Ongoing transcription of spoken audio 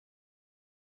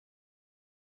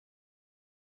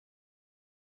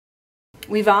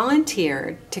We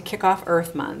volunteered to kick off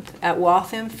Earth Month at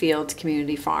Waltham Fields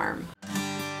Community Farm.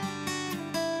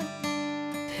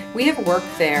 We have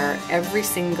worked there every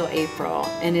single April,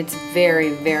 and it's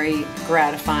very, very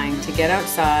gratifying to get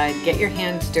outside, get your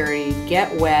hands dirty,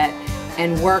 get wet,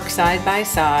 and work side by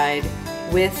side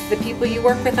with the people you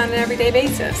work with on an everyday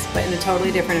basis, but in a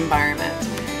totally different environment.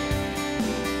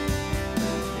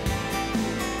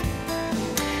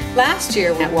 Last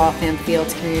year at Waltham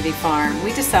Fields Community Farm,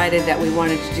 we decided that we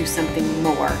wanted to do something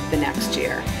more the next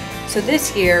year. So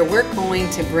this year, we're going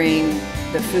to bring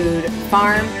the food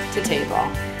farm to table.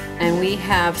 And we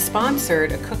have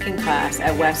sponsored a cooking class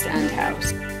at West End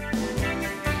House.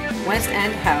 West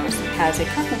End House has a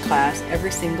cooking class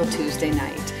every single Tuesday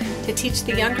night to teach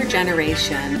the younger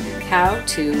generation how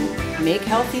to make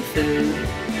healthy food,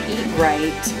 eat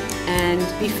right, and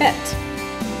be fit.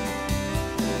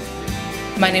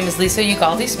 My name is Lisa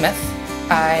Ugaldi Smith.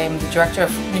 I'm the Director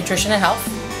of Nutrition and Health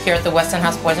here at the West End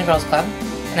House Boys and Girls Club,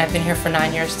 and I've been here for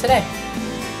 9 years today.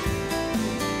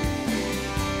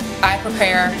 I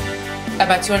prepare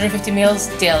about 250 meals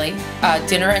daily,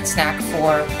 dinner and snack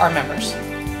for our members.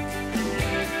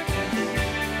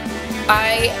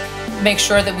 I make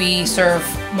sure that we serve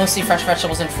mostly fresh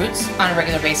vegetables and fruits on a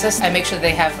regular basis. I make sure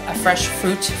they have a fresh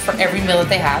fruit for every meal that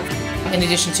they have, in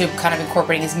addition to kind of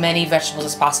incorporating as many vegetables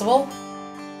as possible.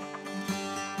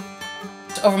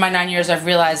 Over my 9 years, I've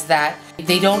realized that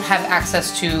they don't have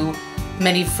access to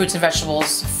many fruits and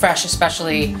vegetables, fresh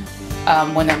especially,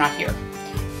 when they're not here.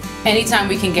 Anytime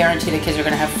we can guarantee the kids are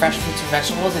going to have fresh fruits and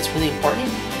vegetables, it's really important.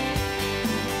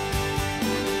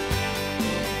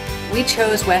 We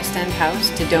chose West End House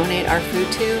to donate our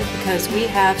food to because we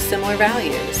have similar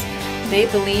values. They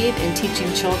believe in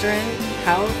teaching children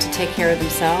how to take care of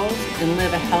themselves and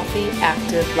live a healthy,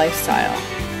 active lifestyle.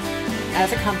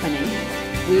 As a company,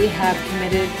 we have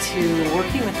committed to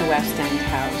working with the West End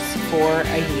House for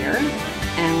a year,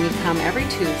 and we come every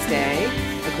Tuesday,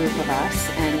 a group of us,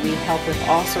 and we help with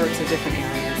all sorts of different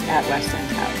areas at West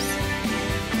End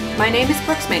House. My name is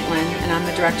Brooks Maitland, and I'm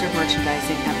the Director of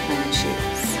Merchandising at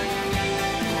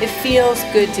PlanetShoes. It feels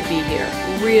good to be here,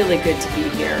 really good to be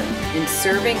here, in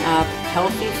serving up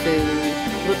healthy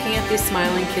food, looking at these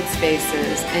smiling kids'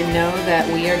 faces, and know that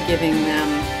we are giving them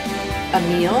a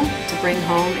meal to bring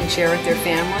home and share with their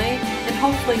family, and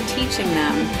hopefully teaching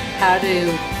them how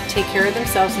to take care of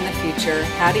themselves in the future,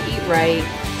 how to eat right,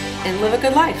 and live a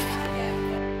good life.